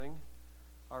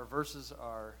verses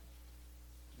are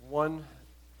 1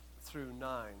 through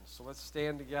 9. So let's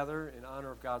stand together in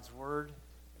honor of God's word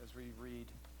as we read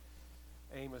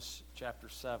Amos chapter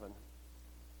 7.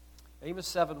 Amos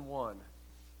 7:1.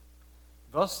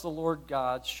 Thus the Lord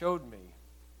God showed me,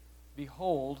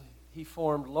 behold, he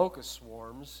formed locust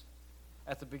swarms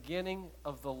at the beginning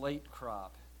of the late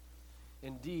crop.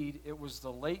 Indeed, it was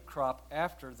the late crop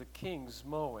after the king's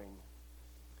mowing.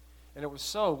 And it was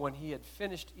so when he had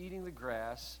finished eating the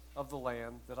grass of the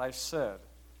land that I said,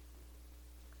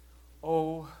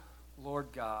 O Lord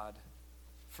God,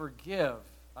 forgive,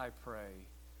 I pray.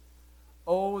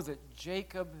 Oh, that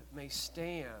Jacob may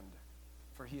stand,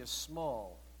 for he is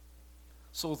small.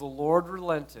 So the Lord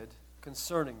relented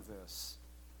concerning this.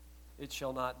 It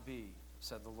shall not be,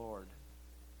 said the Lord.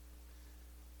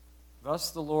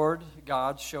 Thus the Lord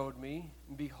God showed me,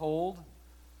 and behold,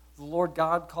 the Lord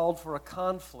God called for a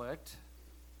conflict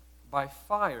by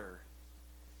fire,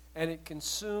 and it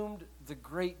consumed the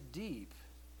great deep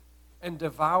and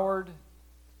devoured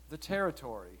the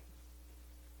territory.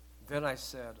 Then I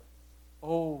said,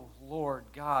 O Lord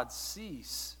God,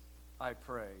 cease, I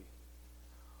pray.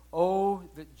 Oh,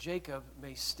 that Jacob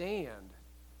may stand,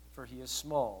 for he is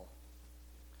small.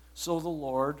 So the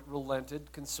Lord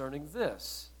relented concerning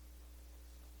this.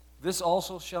 This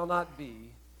also shall not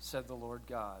be, said the Lord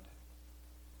God.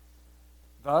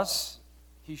 Thus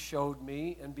he showed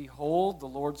me, and behold, the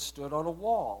Lord stood on a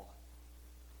wall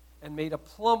and made a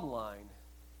plumb line,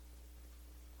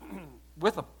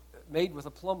 made with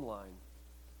a plumb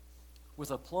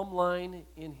line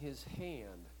in his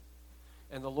hand.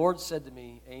 And the Lord said to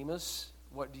me, Amos,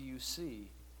 what do you see?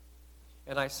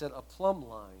 And I said, a plumb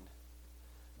line.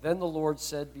 Then the Lord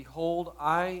said, behold,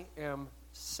 I am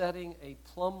setting a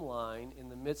plumb line in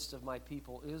the midst of my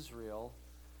people Israel.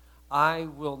 I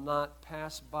will not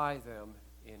pass by them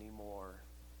anymore.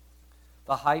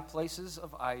 The high places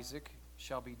of Isaac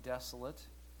shall be desolate,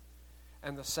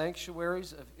 and the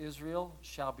sanctuaries of Israel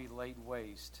shall be laid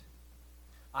waste.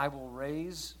 I will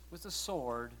raise with the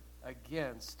sword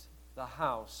against the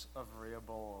house of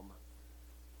Rehoboam.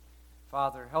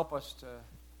 Father, help us to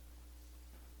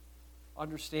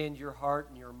understand your heart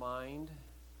and your mind,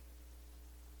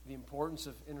 the importance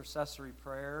of intercessory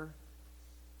prayer,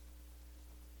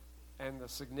 and the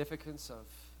significance of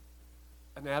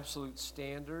an absolute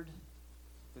standard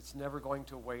that's never going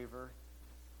to waver.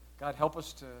 God, help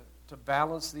us to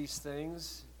balance these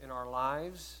things in our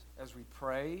lives as we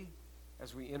pray,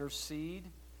 as we intercede.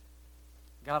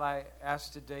 God, I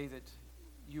ask today that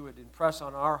you would impress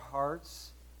on our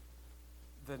hearts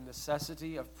the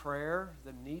necessity of prayer,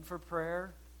 the need for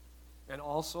prayer, and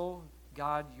also,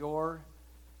 God, your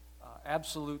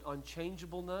absolute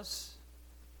unchangeableness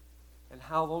and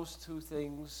how those two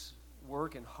things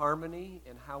work in harmony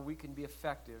and how we can be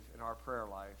effective in our prayer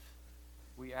life.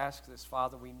 We ask this,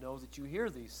 Father. We know that you hear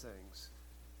these things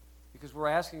because we're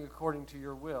asking according to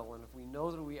your will. And if we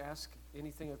know that we ask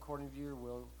anything according to your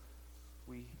will,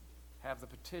 we have the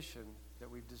petition that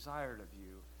we've desired of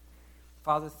you.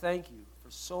 Father, thank you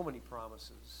for so many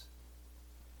promises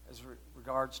as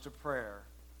regards to prayer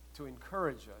to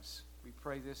encourage us. We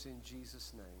pray this in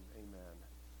Jesus' name. Amen.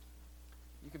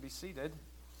 You can be seated.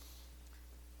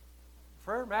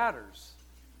 Prayer matters.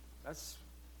 That's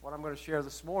what I'm going to share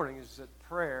this morning, is that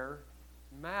prayer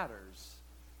matters.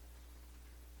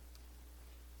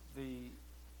 The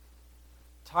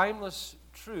timeless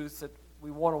truth that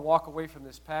we want to walk away from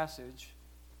this passage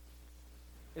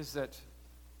is that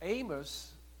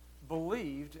Amos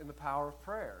believed in the power of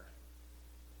prayer.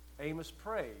 Amos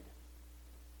prayed.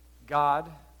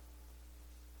 God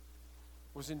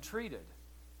was entreated.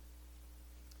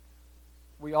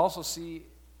 We also see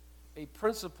a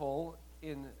principle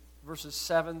in verses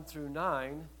 7 through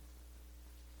 9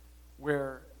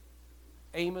 where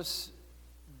Amos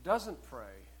doesn't pray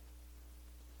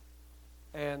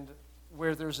and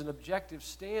where there's an objective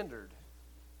standard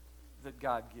that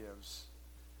God gives.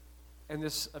 And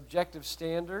this objective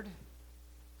standard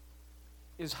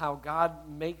is how God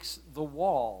makes the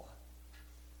wall.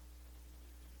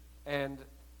 And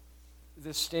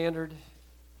this standard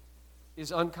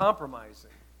is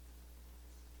uncompromising.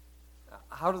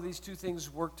 How do these two things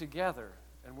work together?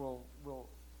 And we'll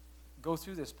go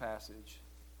through this passage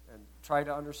and try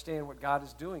to understand what God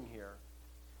is doing here.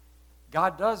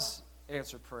 God does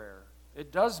answer prayer.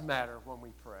 It does matter when we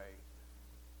pray.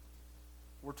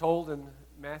 We're told in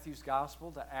Matthew's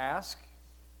gospel to ask,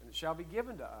 and it shall be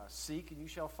given to us. Seek, and you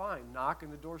shall find. Knock,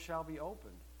 and the door shall be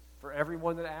opened. For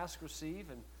everyone that asks, receive,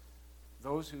 and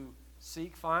those who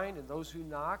seek, find, and those who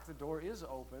knock, the door is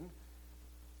open.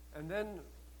 And then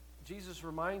Jesus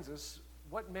reminds us,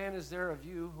 what man is there of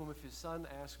you whom if his son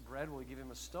asks bread, will he give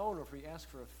him a stone? Or if he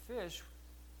asks for a fish,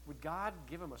 would God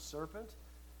give him a serpent?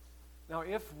 Now,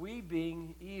 if we,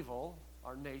 being evil,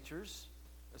 our natures,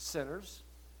 as sinners,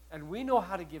 and we know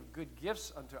how to give good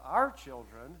gifts unto our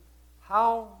children,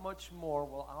 how much more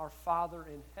will our Father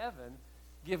in heaven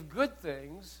give good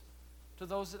things to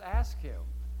those that ask him?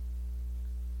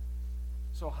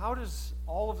 So how does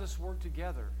all of this work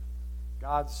together?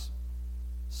 God's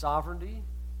sovereignty,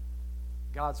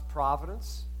 God's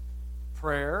providence,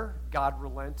 prayer, God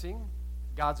relenting,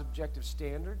 God's objective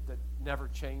standard that never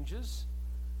changes.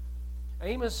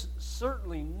 Amos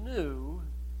certainly knew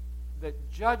that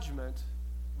judgment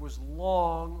was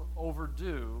long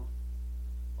overdue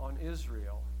on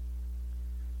Israel.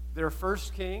 Their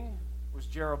first king was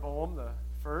Jeroboam the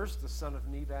first, the son of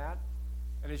Nebat.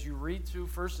 And as you read through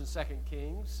 1st and 2nd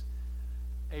Kings,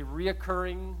 a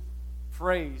reoccurring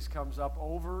phrase comes up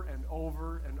over and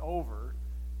over and over.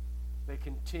 They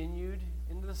continued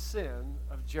into the sin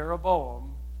of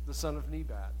Jeroboam, the son of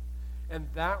Nebat. And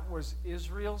that was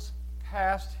Israel's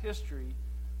past history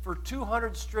for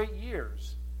 200 straight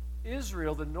years.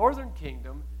 Israel, the northern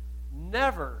kingdom,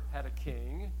 never had a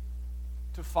king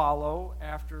to follow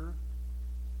after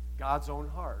God's own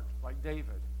heart, like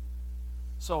David.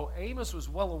 So Amos was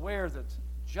well aware that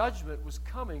judgment was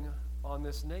coming on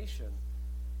this nation.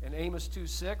 In Amos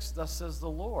 2:6, thus says the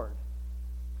Lord,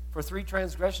 for 3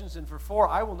 transgressions and for 4,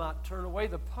 I will not turn away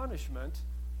the punishment,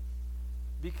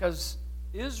 because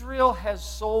Israel has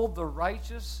sold the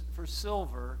righteous for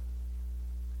silver,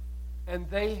 and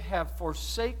they have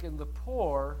forsaken the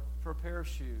poor for a pair of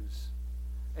shoes.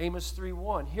 Amos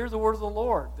 3:1, hear the word of the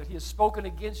Lord, that he has spoken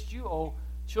against you, O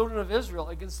children of Israel,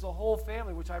 against the whole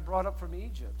family which I brought up from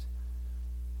Egypt,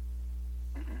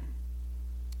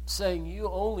 saying, you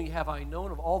only have I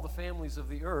known of all the families of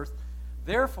the earth,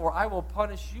 therefore I will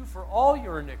punish you for all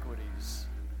your iniquities.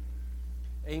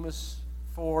 Amos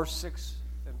 4:6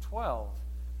 and 12.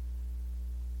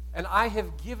 And I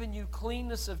have given you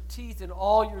cleanness of teeth in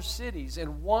all your cities,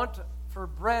 and want for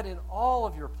bread in all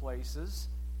of your places,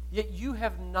 yet you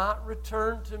have not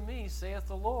returned to me, saith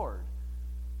the Lord.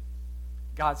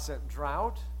 God sent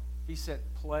drought, he sent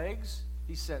plagues,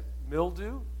 he sent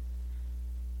mildew,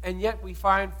 and yet we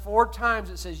find 4 times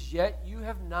it says, yet you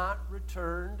have not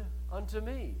returned unto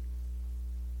me.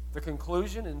 The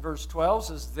conclusion in verse 12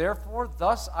 says, therefore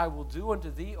thus I will do unto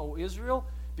thee, O Israel,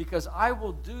 because I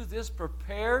will do this,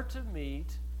 prepare to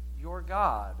meet your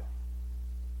God.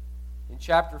 In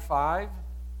chapter 5,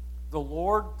 the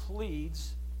Lord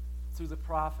pleads through the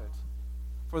prophet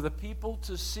for the people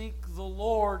to seek the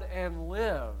Lord and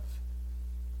live.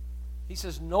 He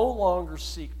says, no longer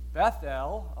seek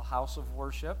Bethel, a house of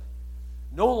worship.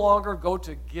 No longer go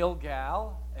to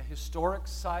Gilgal, a historic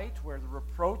site where the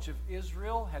reproach of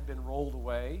Israel had been rolled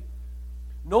away.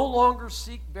 No longer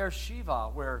seek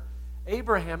Beersheba, where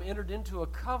Abraham entered into a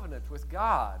covenant with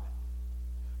God.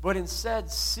 But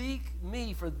instead, seek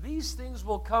me, for these things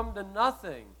will come to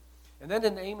nothing. And then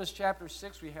in Amos chapter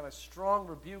 6, we have a strong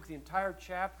rebuke, the entire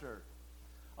chapter,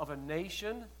 of a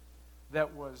nation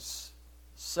that was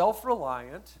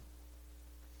self-reliant,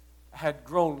 had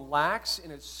grown lax in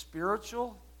its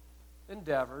spiritual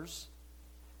endeavors,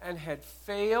 and had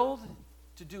failed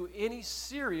to do any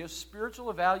serious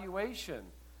spiritual evaluation.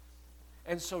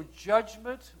 And so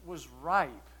judgment was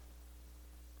ripe.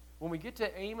 When we get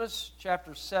to Amos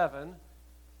chapter 7,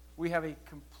 we have a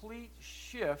complete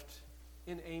shift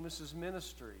in Amos's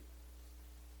ministry.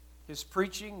 His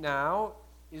preaching now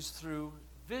is through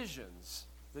visions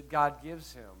that God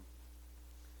gives him.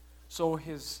 So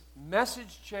his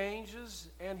message changes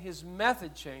and his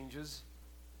method changes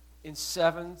in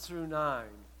 7 through 9.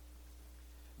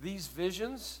 These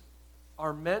visions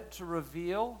are meant to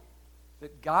reveal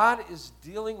that God is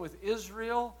dealing with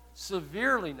Israel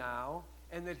severely now,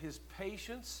 and that his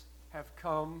patience have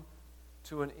come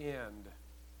to an end.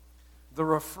 The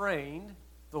refrain,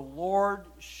 the Lord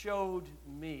showed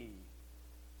me,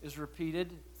 is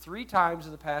repeated 3 times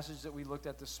in the passage that we looked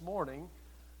at this morning.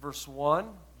 Verse 1,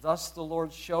 thus the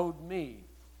Lord showed me.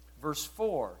 Verse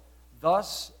 4,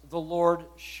 thus the Lord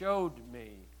showed me.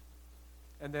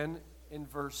 And then in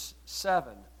verse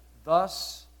 7,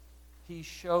 thus he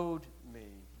showed me.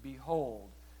 Behold.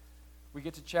 We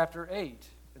get to chapter 8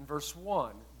 in verse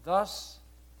 1. Thus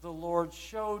the Lord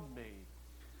showed me.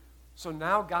 So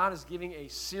now God is giving a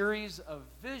series of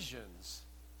visions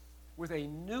with a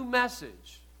new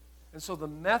message. And so the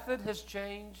method has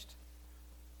changed.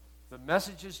 The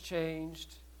message has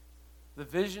changed. The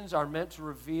visions are meant to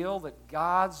reveal that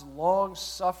God's long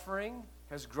suffering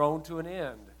has grown to an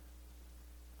end.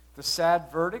 The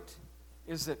sad verdict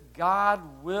is that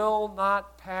God will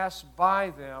not pass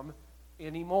by them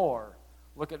anymore.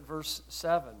 Look at verse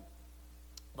 7,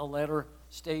 the latter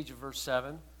stage of verse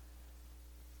 7.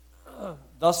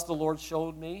 Thus the Lord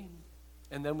showed me,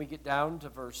 and then we get down to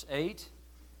verse 8.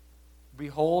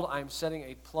 Behold, I am setting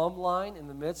a plumb line in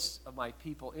the midst of my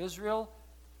people Israel.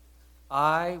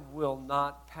 I will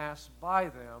not pass by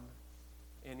them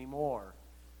anymore.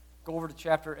 Go over to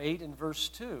chapter 8 and verse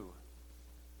 2.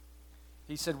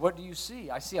 He said, what do you see?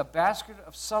 I see a basket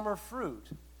of summer fruit.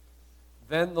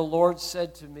 Then the Lord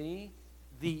said to me,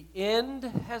 the end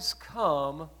has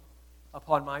come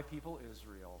upon my people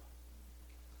Israel.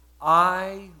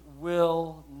 I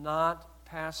will not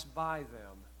pass by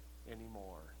them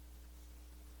anymore.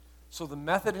 So the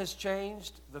method has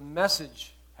changed, the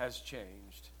message has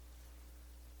changed.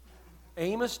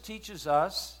 Amos teaches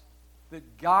us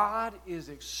that God is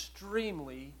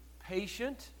extremely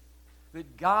patient,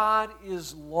 that God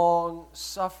is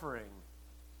long-suffering.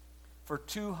 For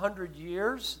 200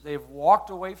 years, they have walked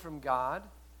away from God.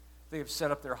 They have set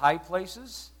up their high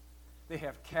places. They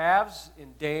have calves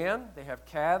in Dan. They have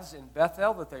calves in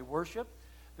Bethel that they worship.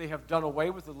 They have done away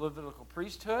with the Levitical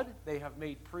priesthood. They have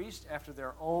made priests after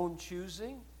their own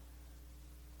choosing.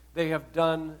 They have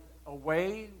done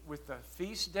away with the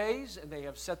feast days, and they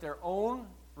have set their own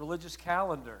religious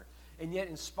calendar. And yet,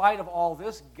 in spite of all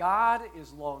this, God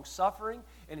is long-suffering.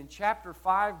 And in chapter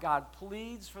 5, God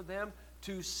pleads for them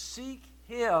to seek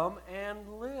Him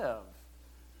and live.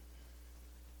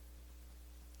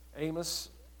 Amos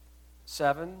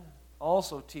 7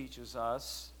 also teaches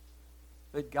us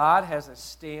that God has a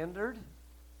standard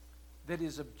that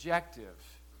is objective.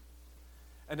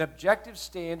 An objective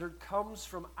standard comes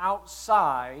from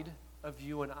outside of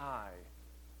you and I.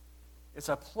 It's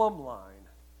a plumb line.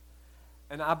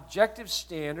 An objective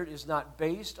standard is not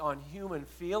based on human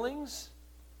feelings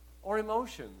or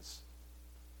emotions.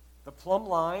 The plumb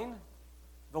line,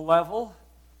 the level,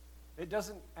 it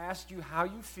doesn't ask you how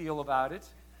you feel about it.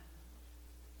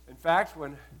 In fact,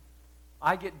 when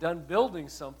I get done building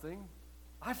something,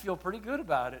 I feel pretty good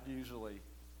about it usually.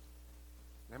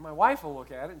 And my wife will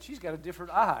look at it, and she's got a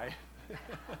different eye.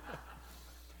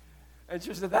 And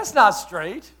she said, that's not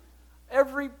straight.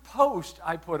 Every post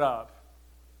I put up,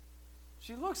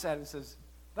 she looks at it and says,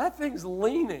 that thing's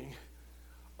leaning.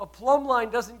 A plumb line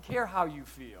doesn't care how you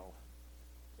feel.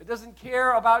 It doesn't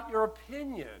care about your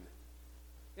opinion.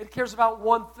 It cares about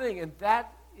one thing, and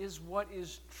that is what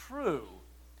is true,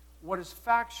 what is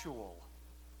factual,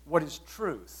 what is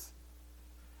truth.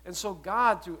 And so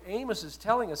God, through Amos, is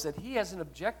telling us that He has an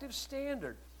objective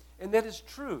standard, and that is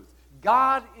truth.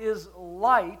 God is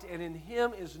light, and in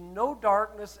Him is no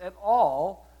darkness at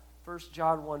all. 1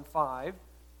 John 1:5.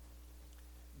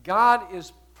 God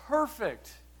is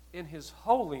perfect in His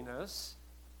holiness,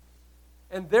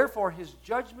 and therefore His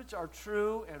judgments are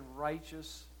true and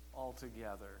righteous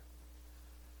altogether.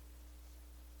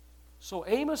 So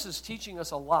Amos is teaching us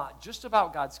a lot just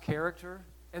about God's character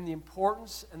and the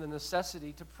importance and the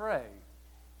necessity to pray.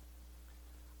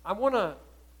 I want to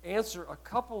answer a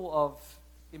couple of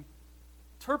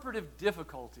interpretive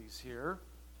difficulties here.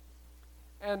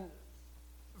 And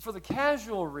for the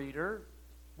casual reader,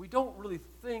 we don't really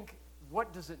think,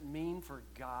 what does it mean for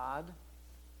God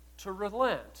to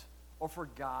relent or for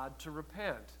God to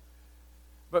repent?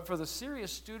 But for the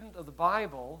serious student of the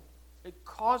Bible, it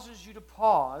causes you to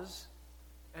pause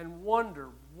and wonder,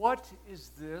 what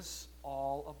is this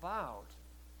all about?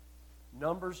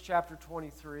 Numbers chapter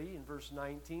 23 and verse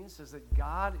 19 says that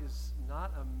God is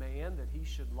not a man that He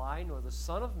should lie, nor the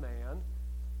Son of Man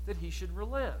that He should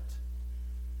relent.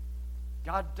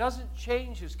 God doesn't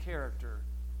change His character.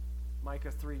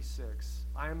 Micah 3:6.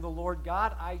 I am the Lord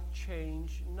God, I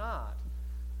change not.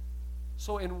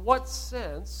 So in what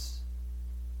sense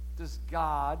does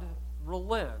God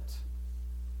relent?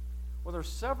 Well, there are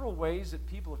several ways that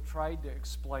people have tried to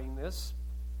explain this,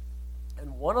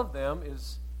 and one of them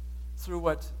is through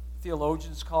what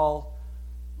theologians call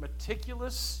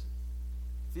meticulous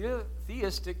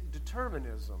theistic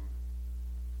determinism.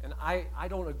 And I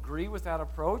don't agree with that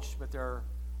approach, but there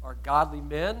are godly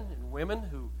men and women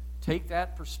who take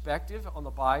that perspective on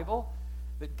the Bible,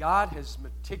 that God has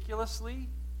meticulously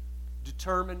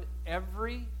determined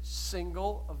every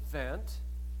single event,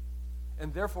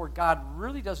 and therefore God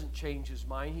really doesn't change His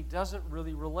mind. He doesn't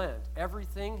really relent.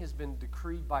 Everything has been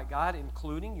decreed by God,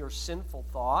 including your sinful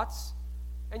thoughts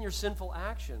and your sinful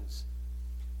actions.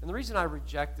 And the reason I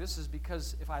reject this is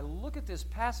because if I look at this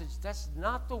passage, that's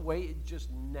not the way it just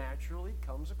naturally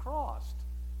comes across.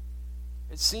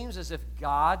 It seems as if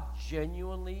God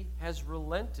genuinely has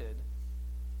relented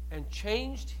and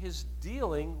changed His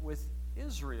dealing with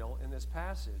Israel in this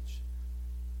passage.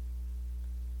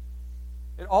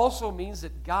 It also means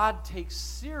that God takes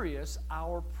serious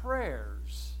our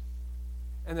prayers,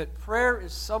 and that prayer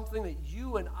is something that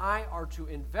you and I are to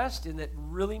invest in that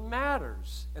really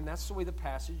matters. And that's the way the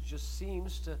passage just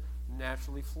seems to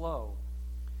naturally flow.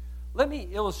 Let me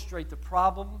illustrate the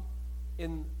problem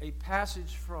in a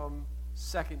passage from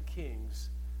 2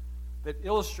 Kings that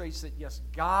illustrates that, yes,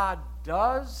 God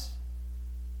does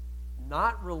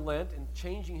not relent in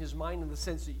changing his mind in the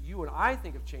sense that you and I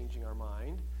think of changing our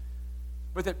mind,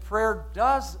 but that prayer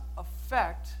does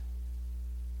affect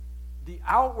the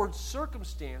outward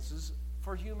circumstances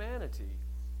for humanity.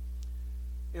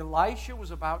 Elisha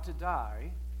was about to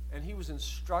die, and he was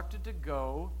instructed to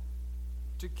go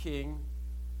to King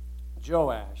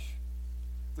Joash.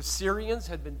 The Syrians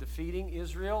had been defeating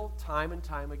Israel time and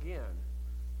time again.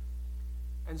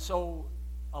 And so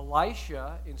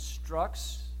Elisha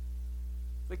instructs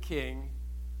the king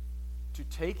to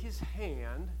take his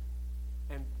hand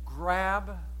and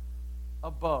grab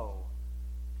a bow.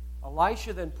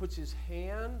 Elisha then puts his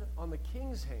hand on the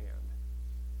king's hand.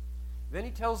 Then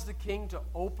he tells the king to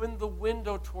open the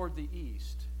window toward the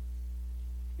east.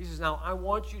 He says, now I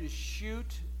want you to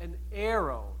shoot an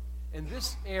arrow. And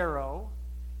this arrow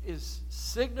is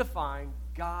signifying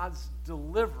God's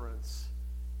deliverance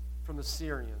from the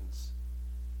Syrians.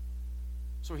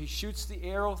 So he shoots the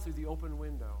arrow through the open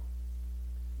window.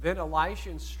 Then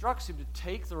Elisha instructs him to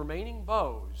take the remaining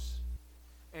bows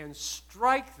and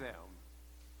strike them.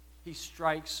 He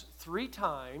strikes 3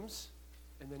 times,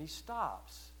 and then he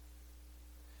stops.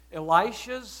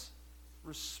 Elisha's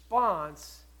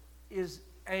response is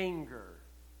anger.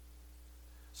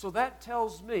 So that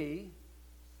tells me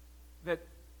that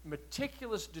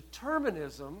meticulous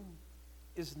determinism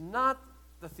is not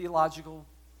the theological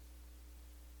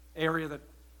area that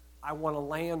I want to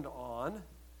land on,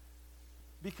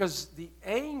 because the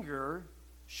anger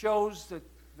shows that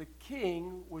the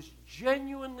king was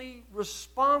genuinely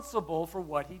responsible for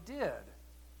what he did.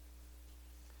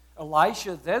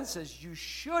 Elisha then says, you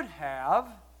should have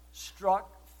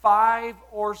struck 5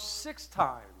 or 6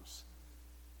 times.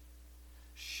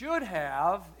 Should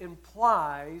have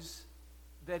implies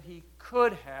that he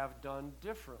could have done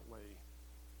differently.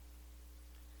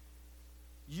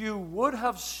 You would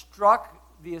have struck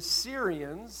the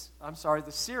Syrians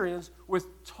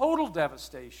with total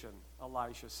devastation,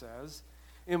 Elisha says,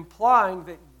 implying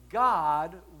that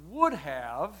God would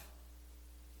have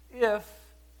if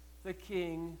the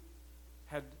king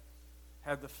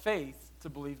had the faith to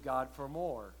believe God for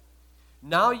more.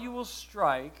 Now you will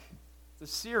strike the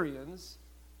Syrians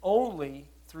only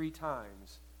 3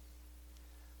 times.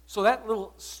 So that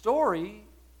little story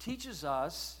teaches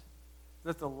us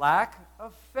that the lack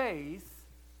of faith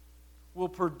will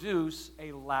produce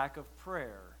a lack of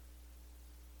prayer.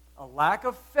 A lack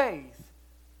of faith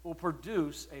will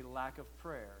produce a lack of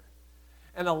prayer.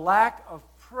 And a lack of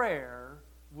prayer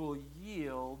will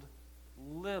yield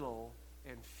little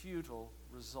and futile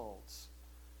results.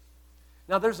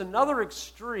 Now, there's another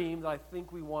extreme that I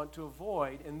think we want to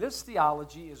avoid, and this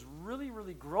theology is really,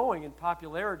 really growing in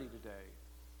popularity today.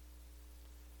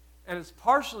 And it's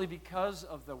partially because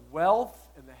of the wealth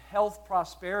and the health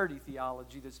prosperity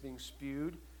theology that's being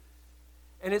spewed.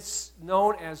 And it's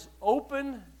known as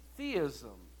open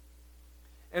theism.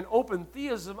 And open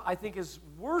theism, I think, is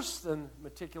worse than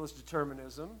meticulous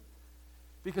determinism,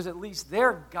 because at least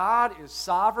there God is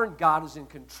sovereign, God is in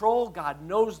control, God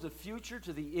knows the future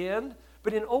to the end.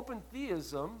 But in open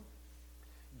theism,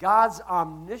 God's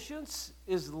omniscience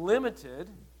is limited,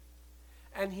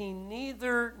 and he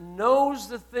neither knows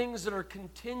the things that are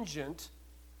contingent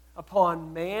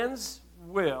upon man's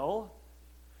will,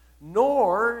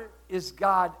 nor is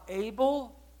God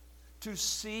able to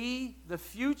see the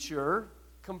future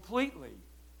completely.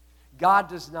 God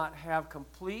does not have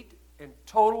complete and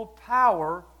total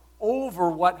power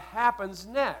over what happens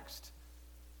next.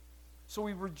 So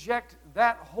we reject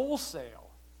that wholesale.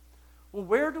 Well,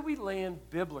 where do we land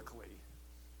biblically?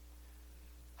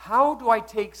 How do I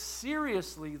take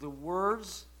seriously the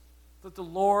words that the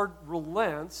Lord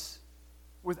relents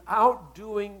without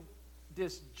doing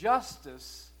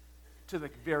disjustice to the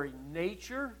very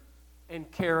nature and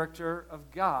character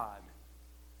of God?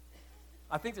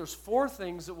 I think there's 4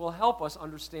 things that will help us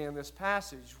understand this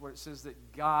passage where it says that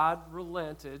God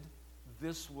relented,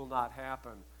 this will not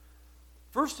happen.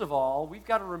 First of all, we've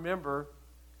got to remember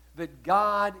that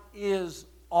God is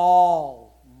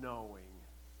all-knowing.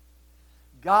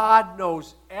 God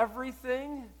knows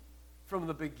everything from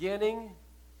the beginning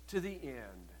to the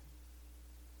end.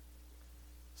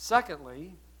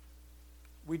 Secondly,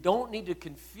 we don't need to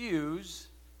confuse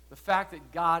the fact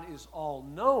that God is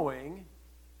all-knowing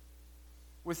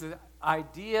with the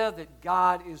idea that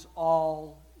God is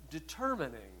all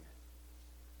determining.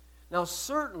 Now,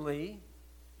 certainly,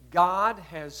 God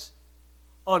has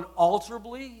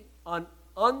unalterably,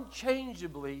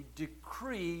 unchangeably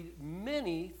decreed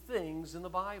many things in the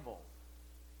Bible.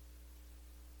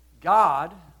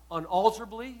 God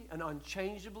unalterably and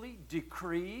unchangeably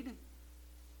decreed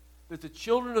that the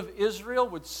children of Israel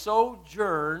would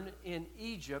sojourn in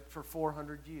Egypt for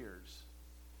 400 years.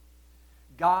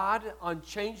 God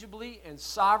unchangeably and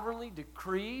sovereignly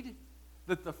decreed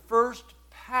that the first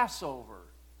Passover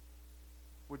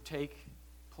would take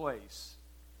place.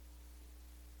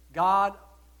 God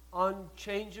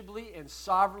unchangeably and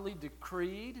sovereignly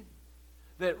decreed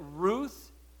that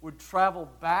Ruth would travel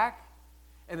back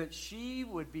and that she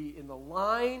would be in the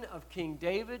line of King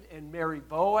David and marry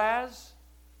Boaz.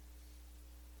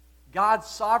 God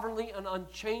sovereignly and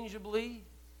unchangeably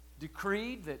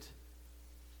decreed that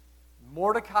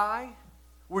Mordecai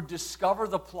would discover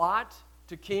the plot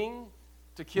to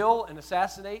kill and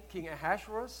assassinate King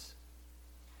Ahasuerus,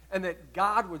 and that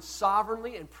God would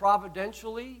sovereignly and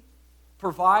providentially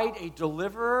provide a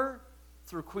deliverer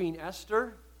through Queen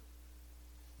Esther.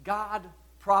 God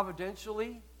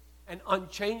providentially and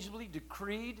unchangeably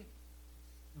decreed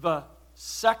the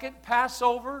second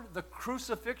Passover, the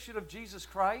crucifixion of Jesus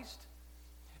Christ.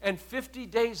 And 50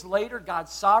 days later, God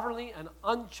sovereignly and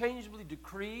unchangeably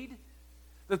decreed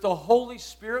that the Holy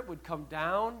Spirit would come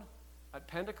down at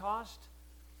Pentecost.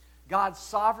 God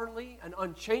sovereignly and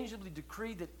unchangeably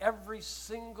decreed that every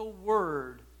single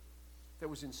word that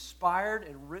was inspired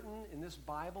and written in this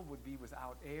Bible would be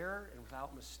without error and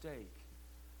without mistake.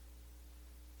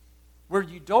 Where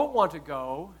you don't want to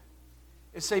go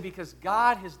is say, because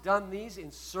God has done these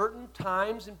in certain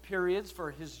times and periods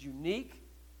for His unique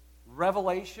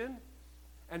revelation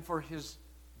and for His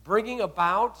bringing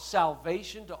about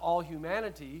salvation to all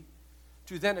humanity,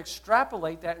 to then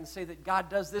extrapolate that and say that God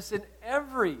does this in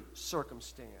every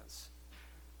circumstance.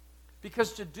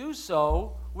 Because to do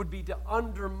so would be to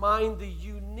undermine the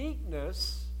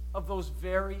uniqueness of those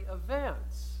very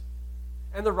events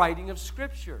and the writing of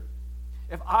Scripture.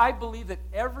 If I believe that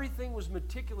everything was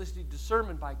meticulously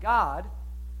discerned by God,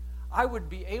 I would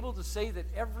be able to say that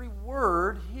every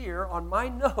word here on my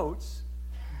notes,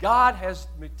 God has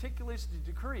meticulously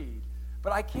decreed.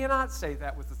 But I cannot say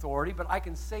that with authority, but I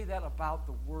can say that about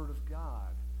the Word of God.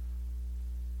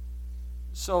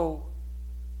 So,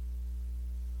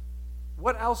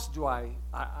 what else do I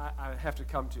have to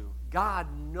come to? God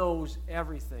knows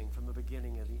everything from the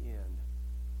beginning to the end.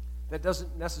 That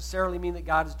doesn't necessarily mean that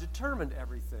God has determined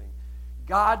everything.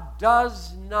 God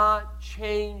does not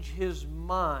change His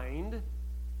mind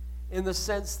in the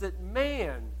sense that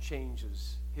man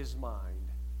changes his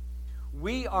mind.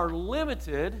 We are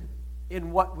limited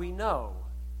in what we know.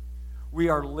 We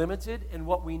are limited in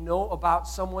what we know about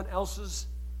someone else's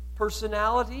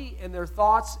personality and their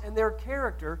thoughts and their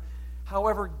character.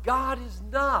 However, God is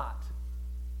not.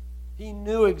 He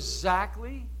knew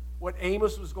exactly what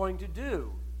Amos was going to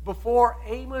do before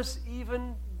Amos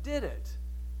even did it.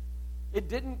 It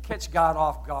didn't catch God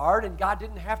off guard, and God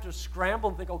didn't have to scramble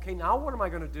and think, okay, now what am I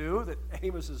going to do that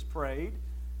Amos has prayed?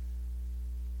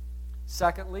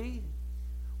 Secondly,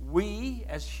 we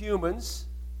as humans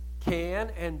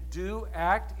can and do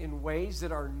act in ways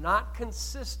that are not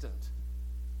consistent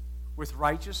with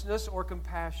righteousness or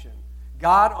compassion.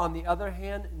 God, on the other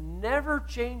hand, never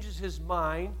changes His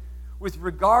mind with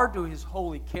regard to His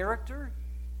holy character,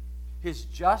 His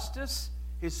justice,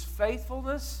 His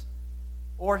faithfulness,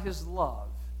 or His love.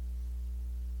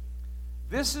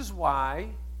 This is why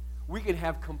we can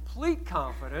have complete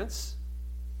confidence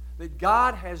that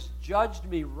God has judged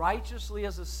me righteously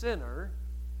as a sinner,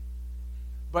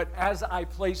 but as I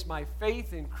place my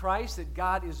faith in Christ, that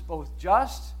God is both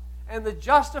just and the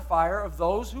justifier of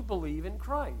those who believe in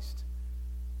Christ.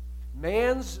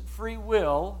 Man's free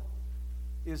will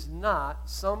is not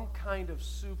some kind of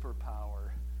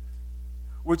superpower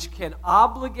which can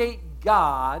obligate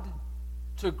God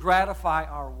to gratify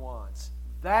our wants.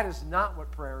 That is not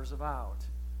what prayer is about.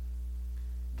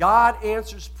 God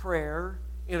answers prayer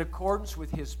in accordance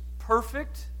with His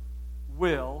perfect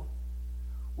will,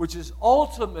 which is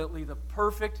ultimately the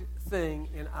perfect thing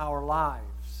in our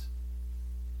lives.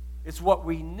 It's what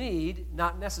we need,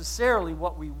 not necessarily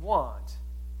what we want.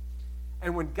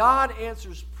 And when God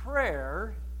answers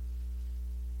prayer,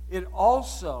 it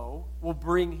also will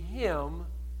bring Him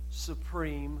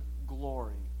supreme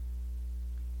glory.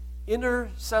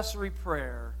 Intercessory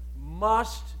prayer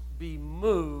must be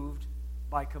moved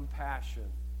by compassion.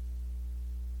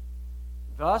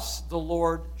 Thus the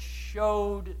Lord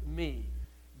showed me.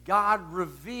 God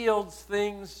revealed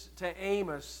things to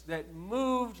Amos that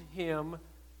moved him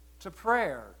to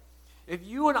prayer. If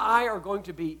you and I are going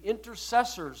to be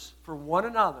intercessors for one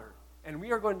another, and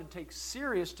we are going to take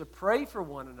serious to pray for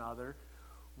one another,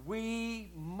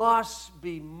 we must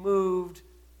be moved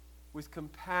with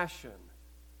compassion.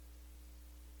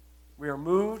 We are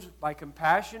moved by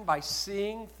compassion by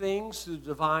seeing things through the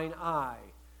divine eye.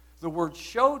 The word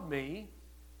showed me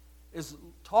is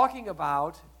talking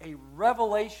about a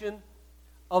revelation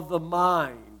of the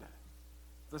mind,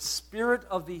 the spirit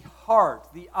of the heart,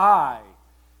 the eye.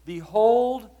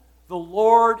 Behold, the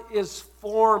Lord is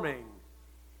forming.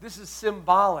 This is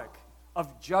symbolic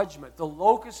of judgment. The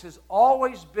locust has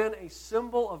always been a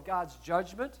symbol of God's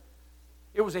judgment.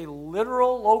 It was a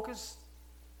literal locust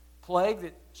plague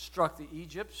that struck the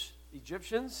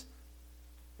Egyptians.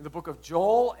 In the book of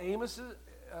Joel,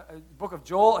 book of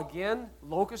Joel, again,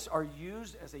 locusts are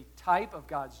used as a type of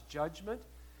God's judgment.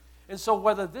 And so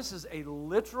whether this is a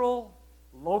literal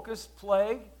locust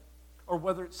plague or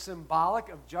whether it's symbolic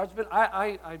of judgment,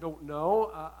 I don't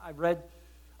know. I read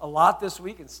a lot this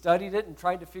week and studied it and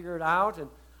tried to figure it out, and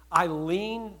I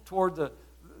lean toward the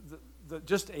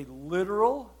just a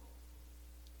literal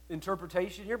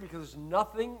interpretation here, because there's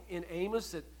nothing in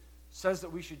Amos that says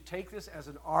that we should take this as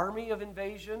an army of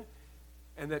invasion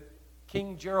and that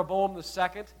King Jeroboam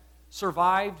II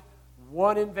survived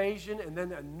one invasion and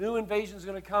then a new invasion is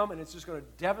going to come and it's just going to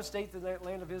devastate the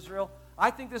land of Israel. I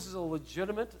think this is a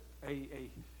legitimate, a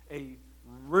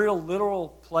real literal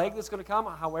plague that's going to come.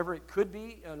 However, it could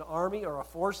be an army or a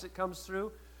force that comes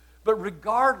through. But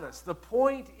regardless, the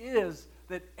point is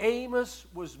that Amos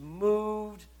was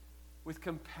moved with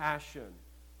compassion.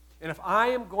 And if I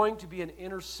am going to be an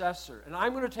intercessor, and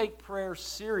I'm going to take prayer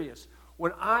serious,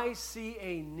 when I see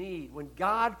a need, when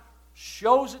God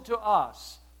shows it to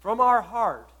us from our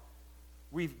heart,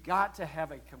 we've got to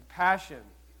have a compassion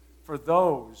for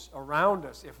those around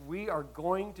us if we are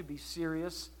going to be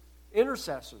serious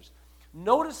intercessors.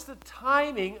 Notice the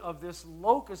timing of this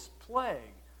locust plague.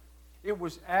 It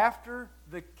was after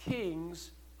the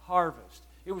king's harvest.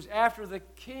 It was after the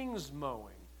king's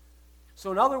mowing.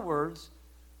 So in other words,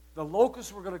 the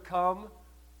locusts were going to come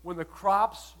when the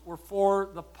crops were for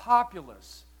the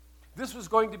populace. This was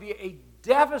going to be a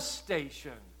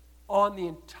devastation on the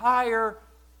entire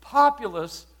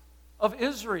populace of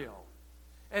Israel.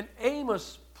 And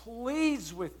Amos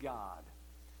pleads with God.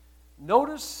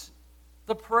 Notice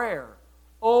the prayer,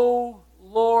 O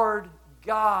Lord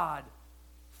God,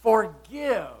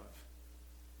 forgive.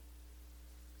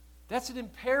 That's an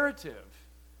imperative.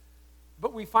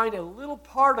 But we find a little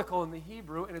particle in the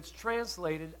Hebrew, and it's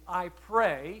translated, I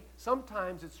pray.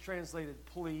 Sometimes it's translated,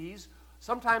 please.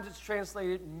 Sometimes it's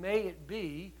translated, may it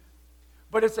be.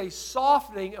 But it's a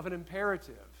softening of an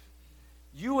imperative.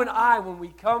 You and I, when we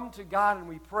come to God and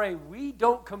we pray, we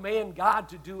don't command God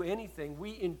to do anything.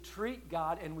 We entreat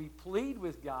God and we plead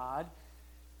with God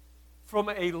from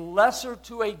a lesser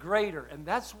to a greater. And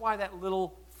that's why that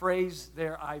little phrase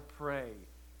there, I pray.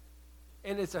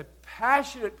 And it's a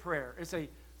passionate prayer. It's a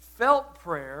felt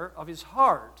prayer of his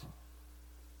heart.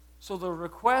 So the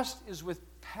request is with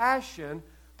passion,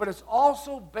 but it's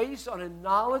also based on a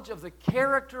knowledge of the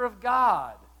character of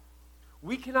God.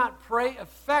 We cannot pray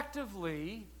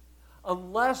effectively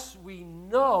unless we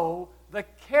know the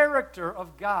character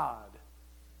of God.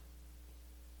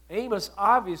 Amos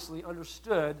obviously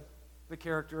understood the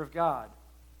character of God.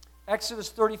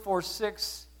 Exodus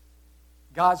 34:6,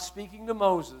 God speaking to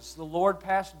Moses, the Lord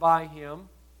passed by him,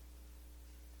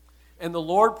 and the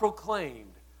Lord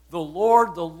proclaimed, the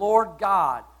Lord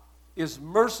God, is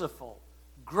merciful,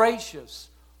 gracious,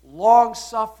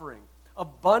 long-suffering,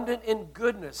 abundant in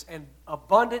goodness, and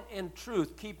abundant in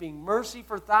truth, keeping mercy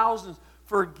for thousands,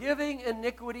 forgiving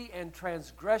iniquity and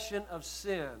transgression of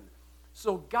sin.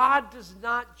 So God does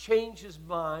not change his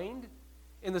mind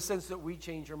in the sense that we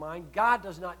change our mind. God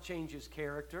does not change his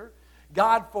character.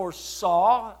 God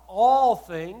foresaw all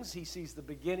things. He sees the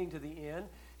beginning to the end.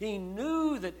 He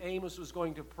knew that Amos was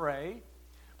going to pray,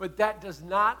 but that does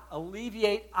not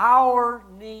alleviate our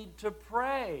need to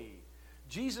pray.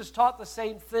 Jesus taught the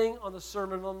same thing on the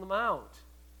Sermon on the Mount.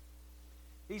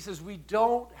 He says we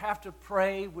don't have to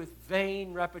pray with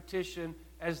vain repetition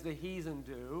as the heathen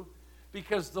do,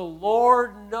 because the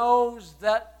Lord knows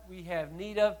that we have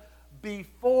need of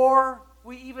before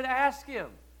we even ask him.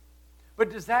 But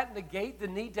does that negate the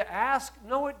need to ask?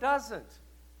 No, it doesn't.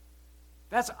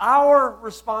 That's our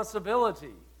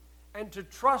responsibility. And to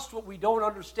trust what we don't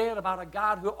understand about a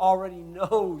God who already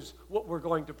knows what we're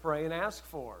going to pray and ask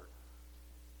for.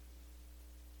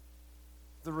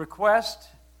 The request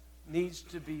needs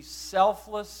to be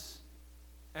selfless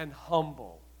and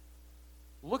humble.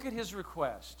 Look at his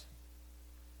request.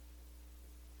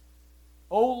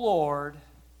 O Lord,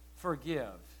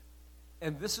 forgive.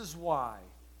 And this is why,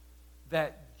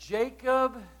 that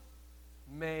Jacob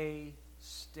may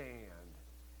stand.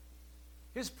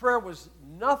 His prayer was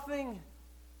nothing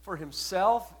for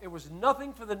himself. It was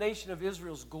nothing for the nation of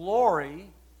Israel's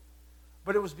glory,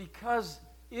 but it was because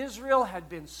Israel had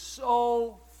been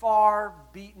so far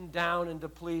beaten down and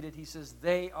depleted. He says,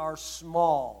 they are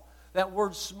small. That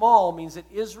word small means that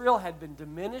Israel had been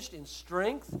diminished in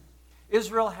strength,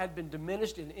 Israel had been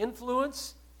diminished in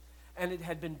influence, and it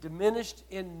had been diminished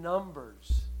in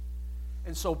numbers.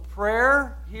 And so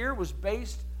prayer here was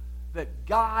based that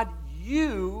God,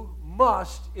 you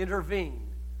must intervene.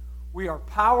 We are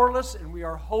powerless and we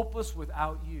are hopeless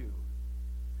without you.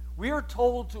 We are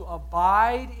told to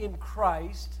abide in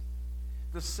Christ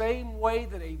the same way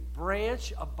that a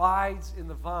branch abides in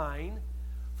the vine,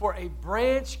 for a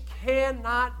branch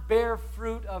cannot bear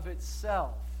fruit of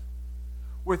itself.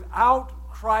 Without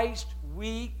Christ,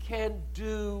 we can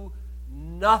do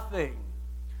nothing.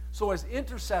 So as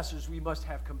intercessors, we must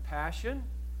have compassion,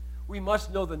 we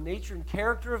must know the nature and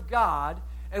character of God,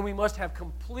 and we must have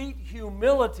complete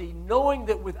humility, knowing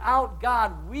that without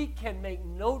God, we can make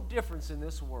no difference in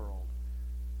this world.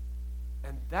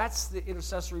 And that's the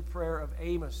intercessory prayer of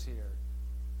Amos here.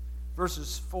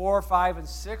 Verses 4, 5, and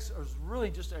 6 is really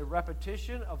just a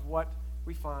repetition of what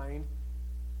we find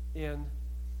in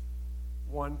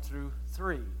 1 through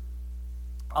 3.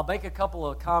 I'll make a couple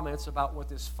of comments about what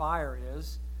this fire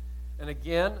is. And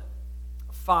again,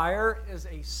 fire is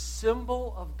a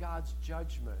symbol of God's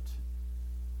judgment.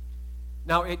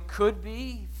 Now, it could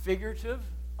be figurative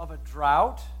of a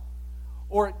drought,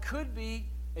 or it could be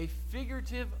a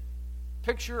figurative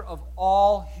picture of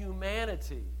all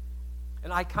humanity.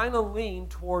 And I kind of lean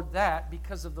toward that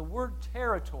because of the word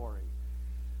territory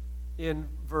in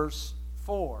verse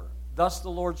 4. Thus the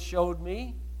Lord showed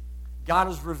me. God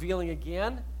is revealing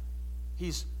again.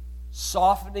 He's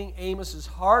softening Amos's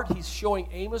heart. He's showing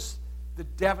Amos the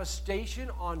devastation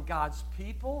on God's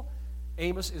people.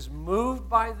 Amos is moved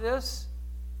by this.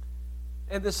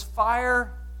 And this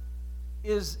fire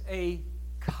is a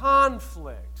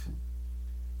conflict.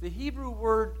 The Hebrew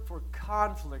word for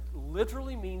conflict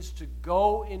literally means to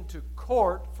go into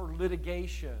court for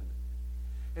litigation.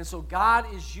 And so God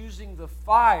is using the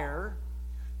fire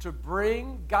to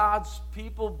bring God's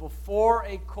people before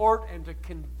a court and to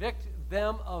convict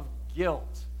them of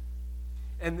guilt.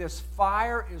 And this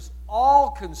fire is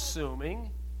all-consuming.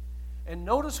 And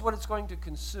notice what it's going to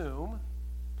consume.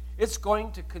 It's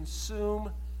going to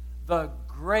consume the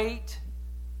great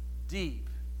deep.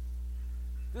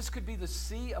 This could be the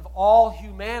sea of all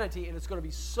humanity, and it's going to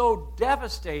be so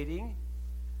devastating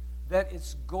that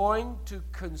it's going to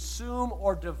consume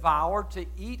or devour, to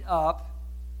eat up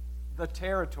the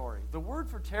territory. The word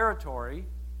for territory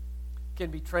can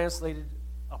be translated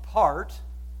apart,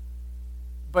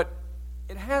 but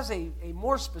it has a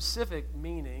more specific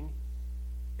meaning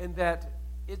in that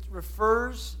it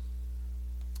refers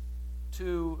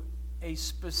to a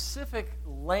specific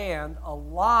land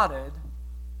allotted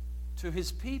to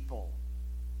his people.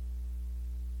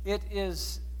 It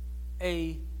is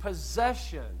a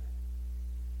possession.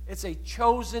 It's a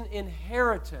chosen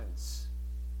inheritance.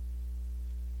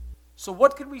 So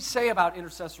what can we say about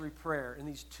intercessory prayer in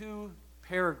these two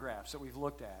paragraphs that we've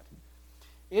looked at?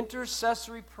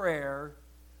 Intercessory prayer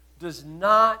does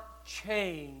not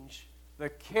change the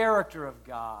character of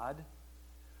God,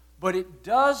 but it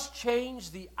does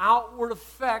change the outward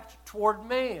effect toward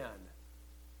man.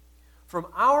 From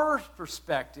our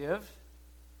perspective,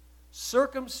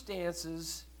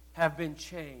 circumstances have been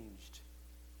changed.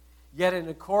 Yet in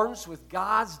accordance with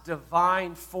God's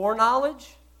divine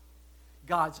foreknowledge,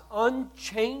 God's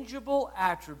unchangeable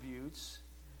attributes,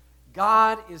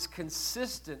 God is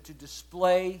consistent to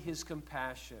display his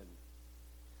compassion.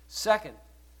 Second,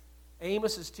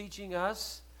 Amos is teaching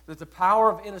us that the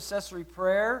power of intercessory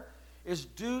prayer is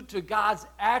due to God's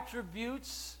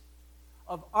attributes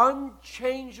of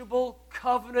unchangeable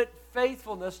covenant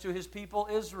faithfulness to his people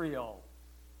Israel.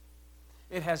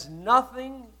 It has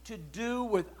nothing to do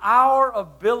with our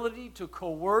ability to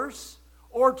coerce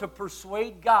or to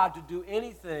persuade God to do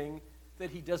anything that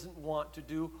he doesn't want to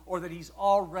do, or that he's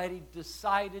already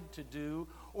decided to do,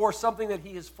 or something that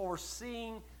he is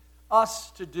foreseeing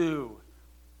us to do.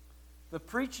 The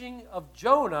preaching of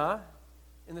Jonah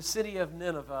in the city of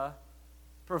Nineveh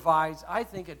provides, I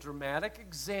think, a dramatic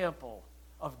example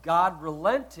of God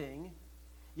relenting,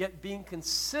 yet being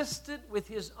consistent with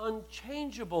his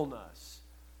unchangeableness.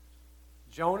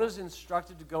 Jonah's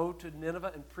instructed to go to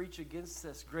Nineveh and preach against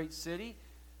this great city,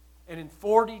 And in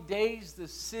 40 days, the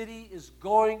city is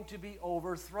going to be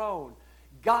overthrown.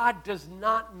 God does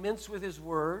not mince with his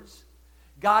words.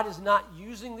 God is not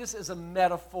using this as a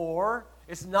metaphor.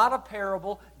 It's not a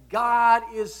parable. God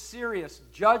is serious.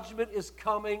 Judgment is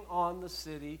coming on the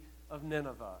city of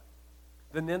Nineveh.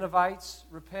 The Ninevites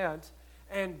repent,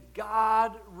 and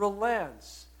God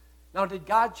relents. Now, did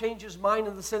God change his mind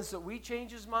in the sense that we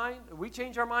change his mind? We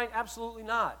change our mind? Absolutely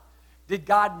not. Did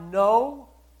God know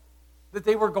that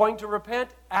they were going to repent?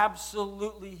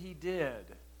 Absolutely he did.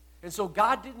 And so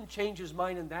God didn't change his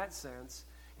mind in that sense.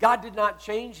 God did not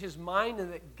change his mind in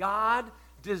that God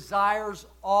desires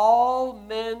all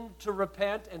men to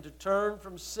repent and to turn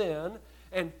from sin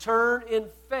and turn in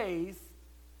faith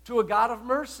to a God of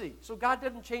mercy. So God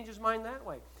didn't change his mind that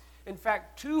way. In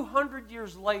fact, 200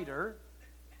 years later,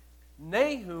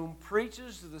 Nahum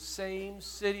preaches to the same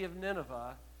city of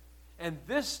Nineveh, and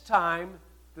this time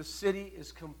the city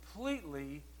is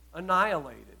completely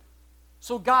annihilated.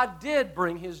 So God did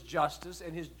bring his justice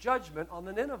and his judgment on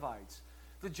the Ninevites.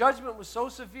 The judgment was so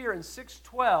severe in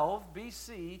 612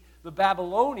 BC, the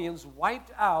Babylonians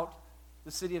wiped out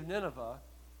the city of Nineveh,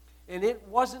 and it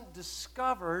wasn't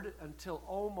discovered until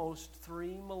almost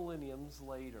 3 millenniums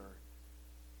later.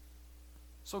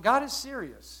 So God is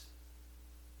serious.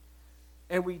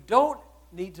 And we don't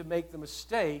need to make the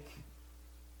mistake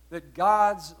that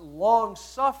God's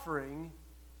long-suffering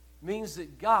means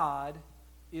that God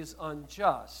is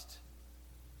unjust.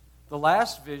 The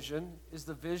last vision is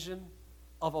the vision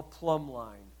of a plumb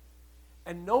line.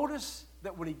 And notice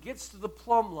that when he gets to the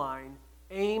plumb line,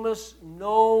 Amos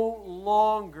no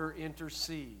longer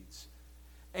intercedes.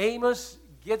 Amos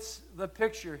gets the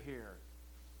picture here.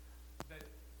 That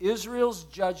Israel's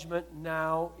judgment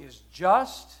now is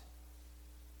just,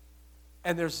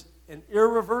 and there's an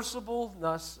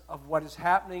irreversibleness of what is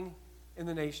happening in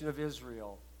the nation of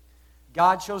Israel.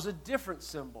 God chose a different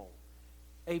symbol,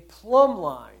 a plumb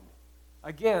line.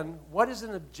 Again, what is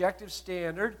an objective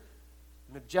standard?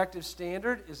 An objective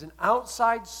standard is an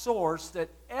outside source that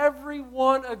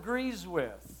everyone agrees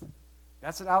with.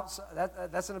 That's an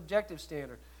objective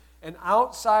standard. An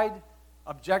outside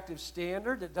objective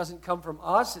standard that doesn't come from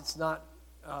us. It's not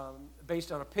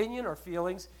based on opinion or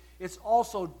feelings. It's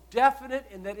also definite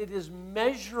in that it is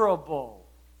measurable.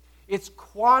 It's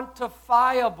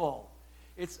quantifiable.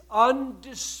 It's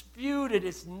undisputed.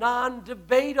 It's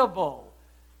non-debatable.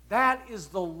 That is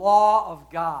the law of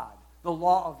God. The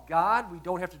law of God, we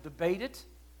don't have to debate it.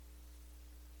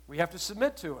 We have to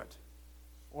submit to it,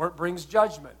 or it brings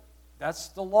judgment. That's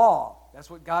the law. That's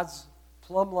what God's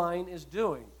plumb line is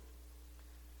doing.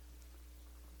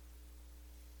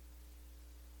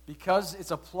 Because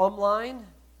it's a plumb line,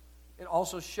 it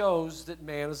also shows that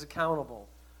man is accountable.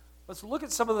 Let's look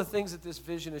at some of the things that this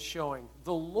vision is showing.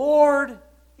 The Lord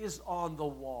is on the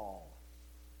wall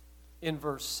in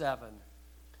verse 7.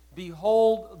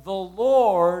 Behold, the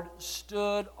Lord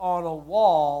stood on a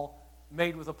wall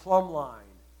made with a plumb line.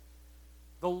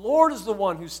 The Lord is the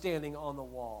one who's standing on the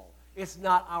wall. It's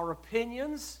not our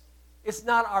opinions. It's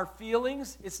not our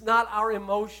feelings. It's not our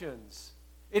emotions.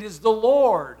 It is the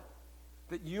Lord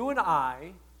that you and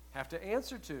I have to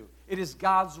answer to. It is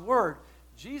God's word.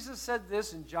 Jesus said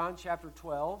this in John chapter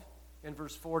 12 and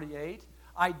verse 48.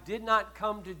 I did not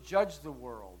come to judge the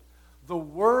world. The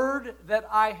word that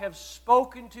I have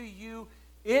spoken to you,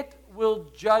 it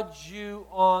will judge you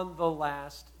on the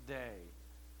last day.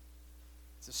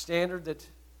 It's a standard that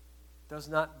does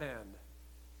not bend.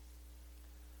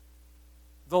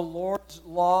 The Lord's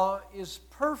law is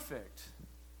perfect.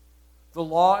 The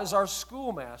law is our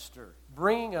schoolmaster,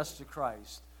 bringing us to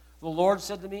Christ. The Lord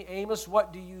said to me, Amos,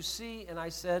 what do you see? And I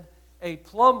said, a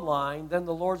plumb line. Then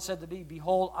the Lord said to me,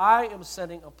 behold, I am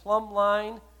setting a plumb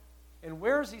line. And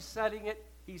where is he setting it?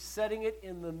 He's setting it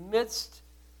in the midst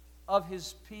of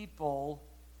his people,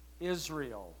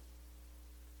 Israel.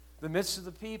 The midst of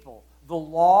the people. The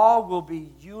law will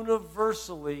be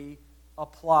universally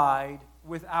applied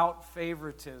without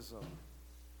favoritism.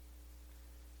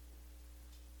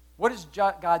 What is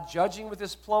God judging with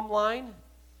this plumb line?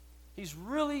 He's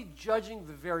really judging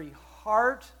the very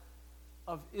heart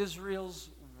of Israel's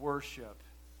worship.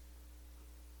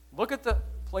 Look at the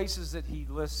places that he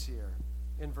lists here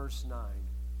in verse 9.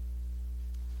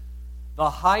 The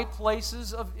high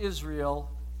places of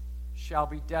Israel shall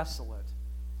be desolate.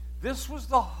 This was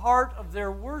the heart of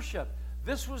their worship.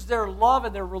 This was their love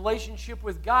and their relationship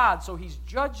with God. So he's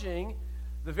judging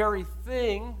the very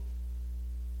thing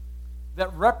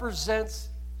that represents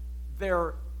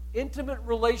their intimate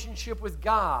relationship with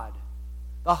God.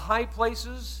 The high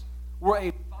places were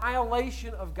a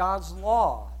violation of God's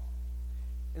law.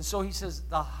 And so he says,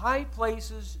 the high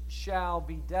places shall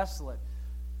be desolate.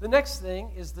 The next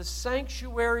thing is the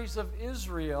sanctuaries of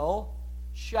Israel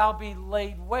shall be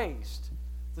laid waste.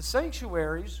 The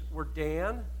sanctuaries were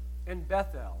Dan and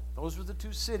Bethel. Those were the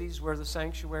two cities where the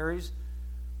sanctuaries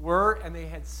were, and they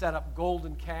had set up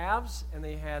golden calves, and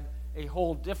they had a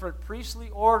whole different priestly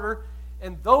order,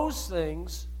 and those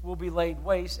things will be laid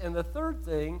waste. And the third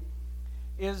thing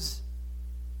is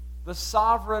the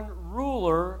sovereign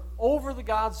ruler over the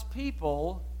God's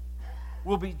people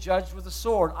will be judged with a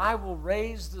sword. I will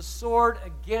raise the sword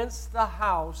against the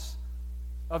house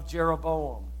of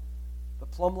Jeroboam. The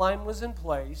plumb line was in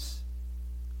place.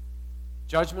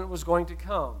 Judgment was going to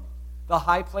come. The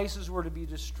high places were to be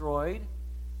destroyed.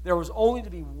 There was only to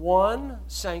be one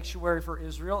sanctuary for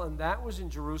Israel, and that was in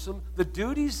Jerusalem. The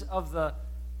duties of the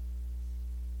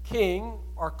king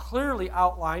are clearly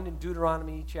outlined in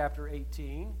Deuteronomy chapter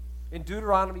 18. In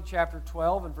Deuteronomy chapter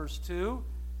 12 and verse 2,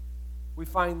 we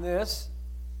find this: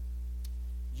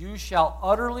 you shall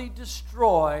utterly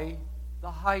destroy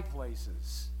the high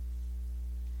places,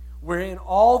 wherein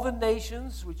all the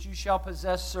nations which you shall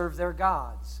possess serve their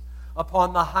gods,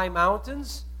 upon the high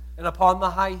mountains and upon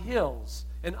the high hills,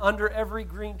 and under every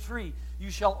green tree.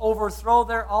 You shall overthrow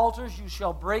their altars, you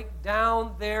shall break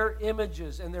down their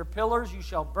images, and their pillars you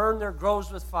shall burn their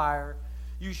groves with fire.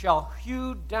 You shall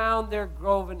hew down their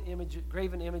graven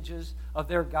images of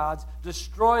their gods,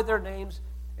 destroy their names,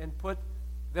 and put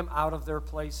them out of their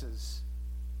places.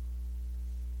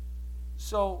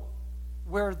 So,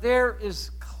 where there is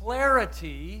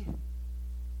clarity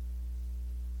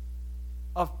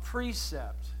of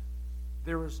precept,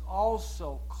 there is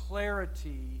also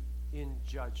clarity in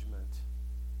judgment.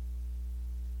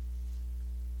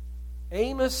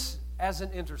 Amos as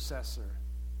an intercessor.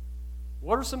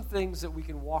 What are some things that we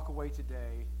can walk away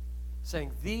today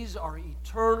saying, these are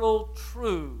eternal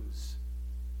truths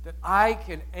that I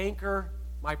can anchor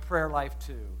my prayer life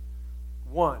to?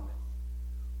 One,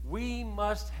 we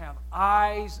must have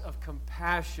eyes of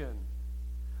compassion.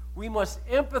 We must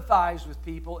empathize with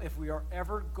people if we are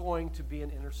ever going to be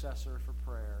an intercessor for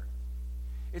prayer.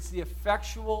 It's the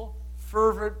effectual,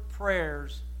 fervent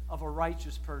prayers of a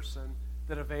righteous person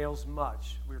that avails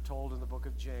much, we're told in the book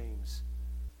of James.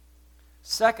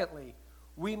 Secondly,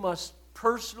 we must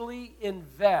personally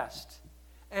invest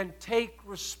and take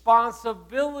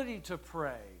responsibility to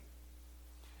pray.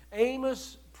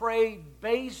 Amos prayed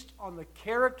based on the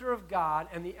character of God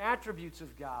and the attributes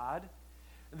of God.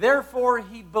 Therefore,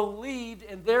 he believed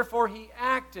and therefore he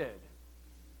acted.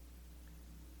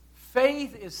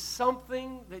 Faith is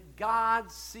something that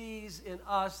God sees in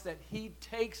us that he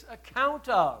takes account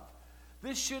of.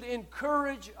 This should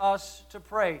encourage us to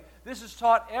pray. This is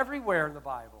taught everywhere in the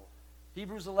Bible.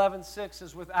 Hebrews 11:6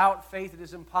 says, without faith it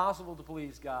is impossible to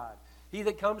please God. He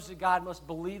that comes to God must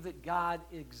believe that God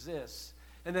exists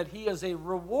and that he is a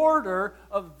rewarder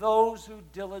of those who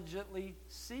diligently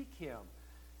seek him.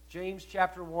 James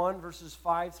chapter 1, verses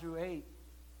 5 through 8.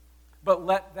 But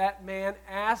let that man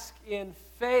ask in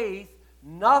faith,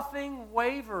 nothing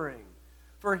wavering.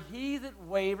 For he that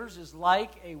wavers is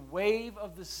like a wave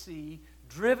of the sea,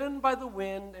 driven by the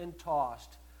wind and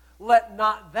tossed. Let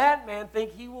not that man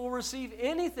think he will receive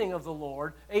anything of the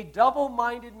Lord. A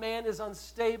double-minded man is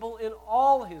unstable in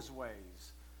all his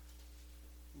ways.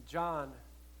 John,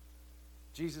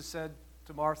 Jesus said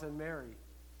to Martha and Mary,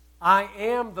 I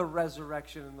am the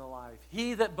resurrection and the life.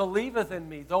 He that believeth in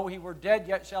me, though he were dead,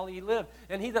 yet shall he live.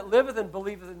 And he that liveth and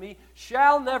believeth in me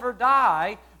shall never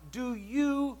die. Do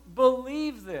you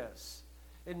believe this?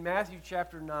 In Matthew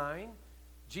chapter 9,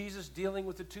 Jesus dealing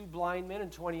with the two blind men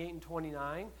in 28 and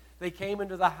 29, they came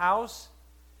into the house,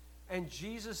 and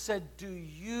Jesus said, do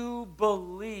you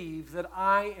believe that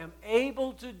I am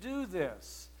able to do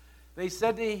this? They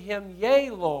said to him, yea,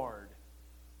 Lord.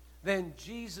 Then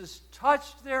Jesus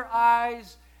touched their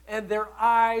eyes, and their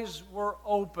eyes were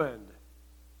opened.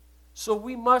 So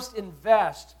we must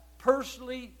invest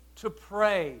personally to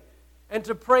pray, and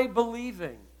to pray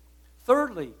believing.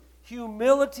 Thirdly,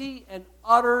 humility and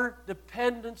utter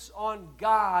dependence on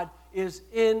God is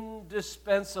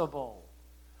indispensable.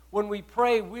 When we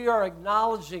pray, we are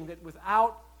acknowledging that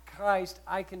without Christ,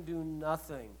 I can do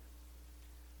nothing.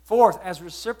 Fourth, as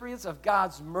recipients of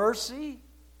God's mercy,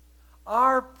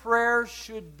 our prayer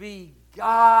should be,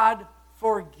 God,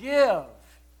 forgive.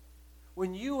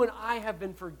 When you and I have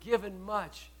been forgiven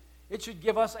much, it should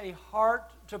give us a heart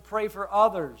to pray for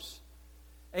others.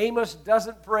 Amos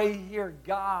doesn't pray here,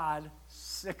 God,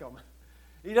 sick them.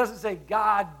 He doesn't say,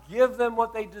 God, give them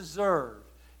what they deserve.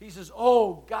 He says,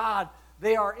 oh, God,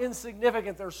 they are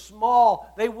insignificant, they're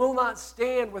small, they will not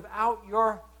stand without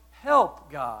your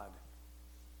help, God.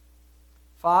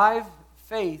 5,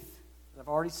 faith, and I've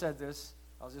already said this,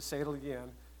 I'll just say it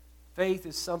again. Faith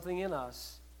is something in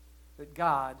us that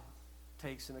God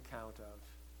takes an account of.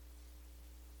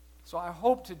 So I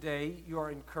hope today you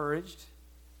are encouraged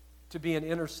to be an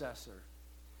intercessor.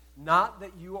 Not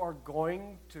that you are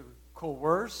going to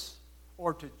coerce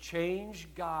or to change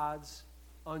God's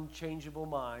unchangeable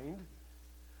mind,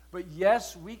 but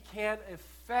yes, we can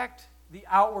affect the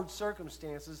outward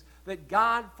circumstances that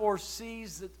God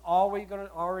foresees that's already going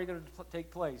to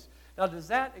take place. Now, does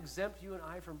that exempt you and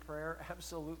I from prayer?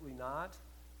 Absolutely not.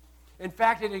 In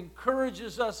fact, it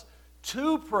encourages us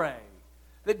to pray.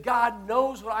 That God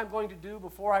knows what I'm going to do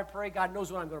before I pray. God knows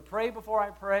what I'm going to pray before I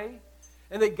pray.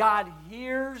 And that God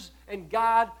hears, and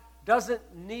God doesn't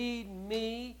need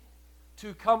me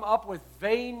to come up with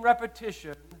vain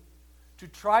repetition to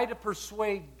try to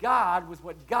persuade God with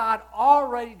what God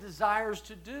already desires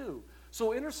to do.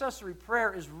 So intercessory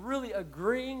prayer is really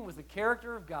agreeing with the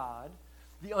character of God,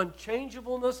 the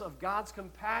unchangeableness of God's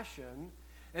compassion,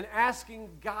 and asking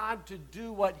God to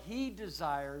do what He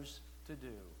desires to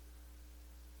do.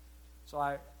 So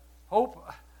I hope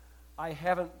I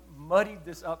haven't muddied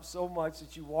this up so much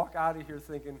that you walk out of here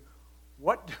thinking,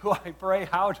 what do I pray?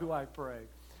 How do I pray?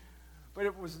 But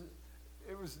it was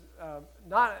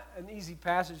not an easy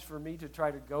passage for me to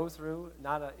try to go through,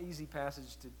 not an easy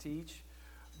passage to teach.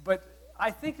 But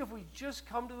I think if we just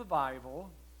come to the Bible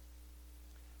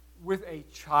with a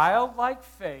childlike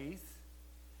faith,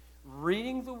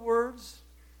 reading the words,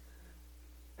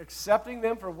 accepting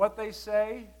them for what they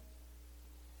say,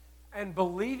 and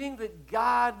believing that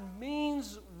God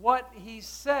means what He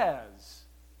says,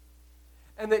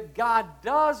 and that God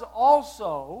does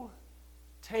also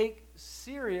take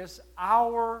serious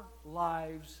our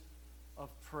lives of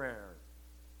prayer.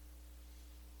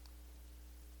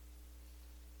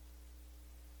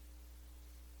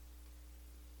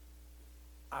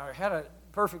 I had a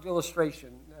perfect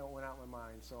illustration that went out in my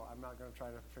mind, so I'm not going to try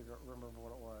to remember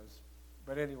what it was.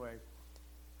 But anyway,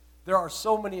 there are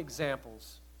so many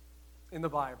examples in the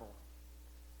Bible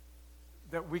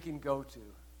that we can go to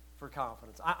for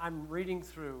confidence. I'm reading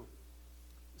through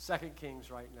 2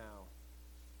 Kings right now.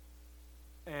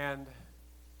 And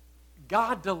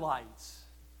God delights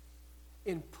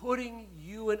in putting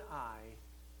you and I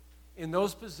in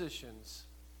those positions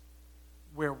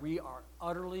where we are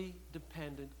utterly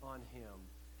dependent on Him.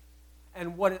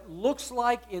 And what it looks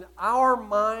like in our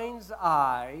mind's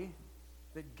eye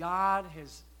that God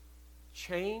has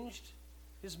changed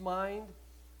His mind,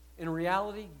 in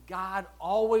reality, God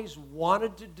always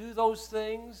wanted to do those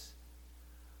things,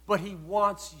 but He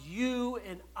wants you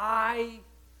and I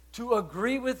to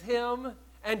agree with Him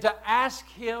and to ask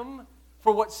Him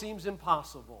for what seems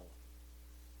impossible.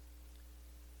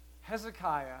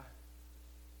 Hezekiah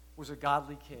was a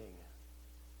godly king,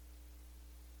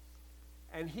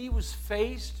 and he was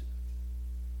faced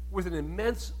with an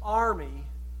immense army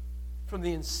from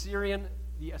the Assyrian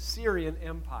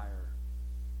Empire.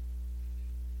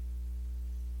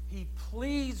 He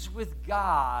pleads with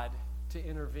God to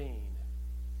intervene.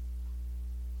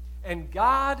 And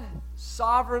God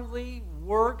sovereignly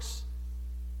works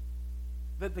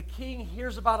that the king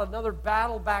hears about another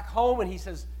battle back home, and he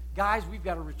says, guys, we've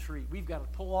got to retreat. We've got to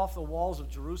pull off the walls of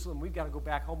Jerusalem. We've got to go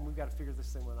back home. We've got to figure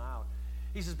this thing out.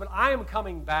 He says, but I am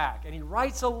coming back. And he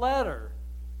writes a letter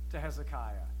to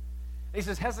Hezekiah. And he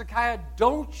says, Hezekiah,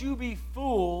 don't you be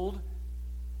fooled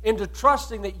into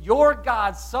trusting that your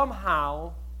God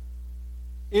somehow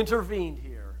intervened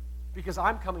here, because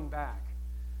I'm coming back.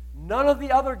 None of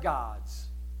the other gods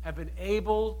have been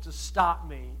able to stop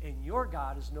me, and your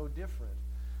God is no different.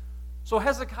 So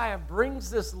Hezekiah brings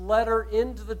this letter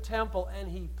into the temple, and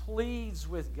he pleads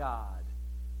with God.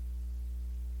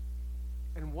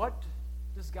 And what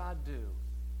does God do?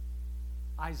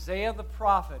 Isaiah the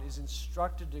prophet is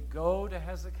instructed to go to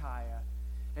Hezekiah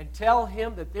and tell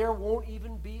him that there won't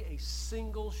even be a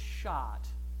single shot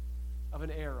of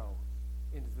an arrow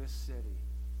into this city.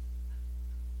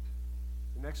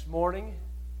 The next morning,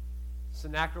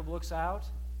 Sennacherib looks out,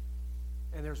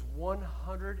 and there's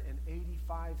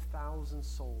 185,000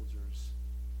 soldiers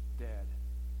dead.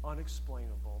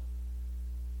 Unexplainable.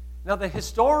 Now, the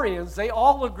historians, they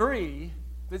all agree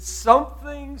that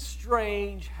something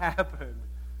strange happened,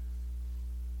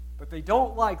 but they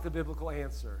don't like the biblical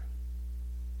answer.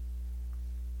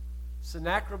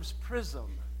 Sennacherib's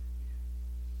prism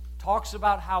talks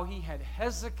about how he had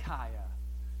Hezekiah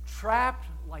trapped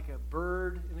like a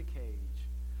bird in a cage.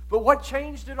 But what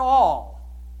changed it all?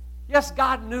 Yes,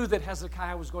 God knew that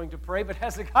Hezekiah was going to pray, but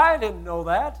Hezekiah didn't know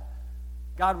that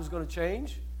God was going to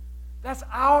change. That's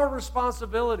our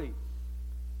responsibility.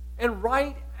 And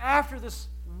right after this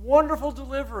wonderful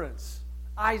deliverance.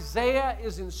 Isaiah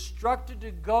is instructed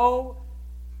to go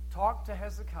talk to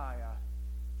Hezekiah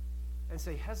and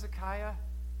say, Hezekiah,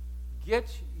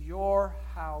 get your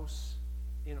house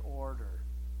in order,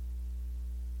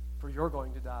 for you're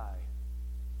going to die.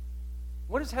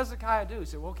 What does Hezekiah do? He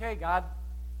said, well, okay, God,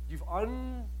 you've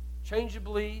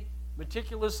unchangeably,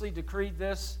 meticulously decreed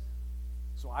this,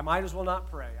 so I might as well not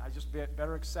pray. I just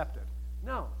better accept it.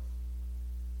 No.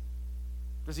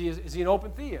 Is he an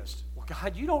open theist? Well,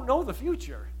 God, you don't know the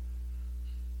future.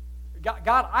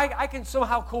 God, I can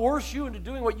somehow coerce you into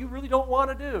doing what you really don't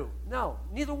want to do. No,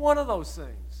 neither one of those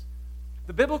things.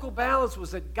 The biblical balance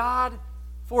was that God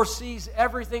foresees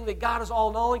everything, that God is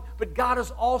all-knowing, but God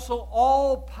is also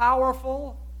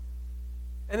all-powerful,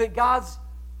 and that God's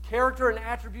character and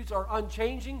attributes are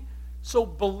unchanging. So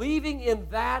believing in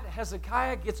that,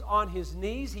 Hezekiah gets on his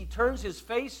knees. He turns his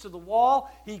face to the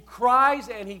wall. He cries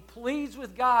and he pleads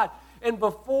with God. And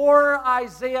before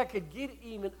Isaiah could get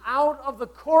even out of the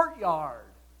courtyard,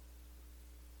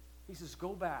 he says, go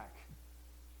back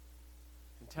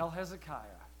and tell Hezekiah,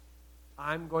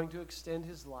 I'm going to extend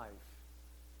his life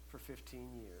for 15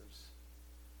 years.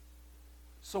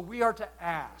 So we are to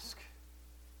ask,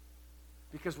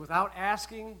 because without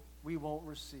asking, we won't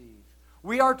receive.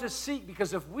 We are to seek,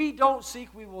 because if we don't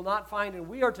seek, we will not find. And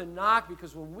we are to knock,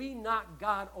 because when we knock,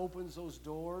 God opens those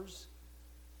doors.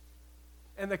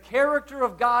 And the character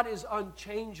of God is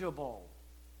unchangeable.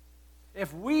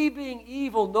 If we, being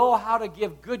evil, know how to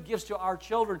give good gifts to our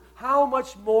children, how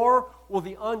much more will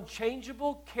the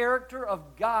unchangeable character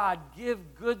of God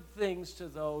give good things to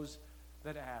those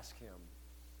that ask Him?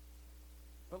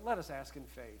 But let us ask in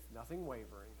faith, nothing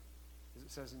wavering, as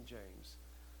it says in James.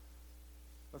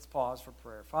 Let's pause for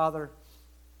prayer. Father,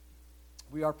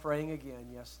 we are praying again,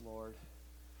 yes, Lord,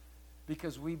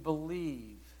 because we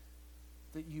believe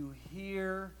that you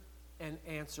hear and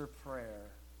answer prayer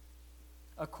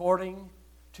according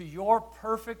to your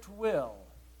perfect will.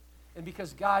 And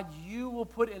because, God, you will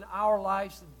put in our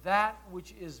lives that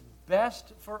which is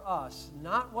best for us,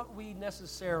 not what we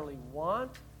necessarily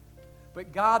want,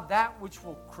 but, God, that which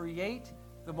will create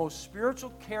the most spiritual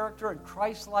character and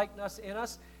Christ-likeness in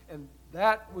us, and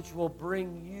that which will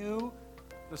bring you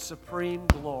the supreme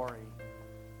glory.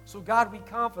 So, God, we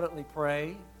confidently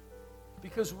pray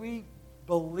because we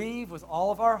believe with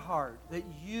all of our heart that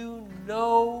you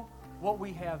know what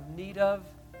we have need of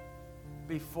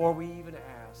before we even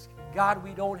ask. God,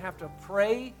 we don't have to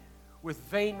pray with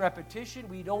vain repetition.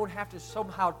 We don't have to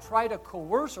somehow try to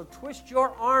coerce or twist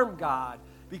your arm, God,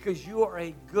 because you are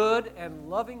a good and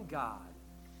loving God.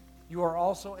 You are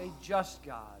also a just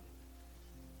God.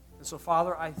 And so,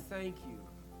 Father, I thank you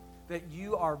that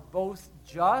you are both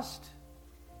just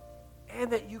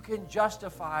and that you can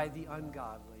justify the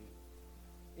ungodly.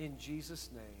 In Jesus'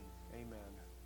 name.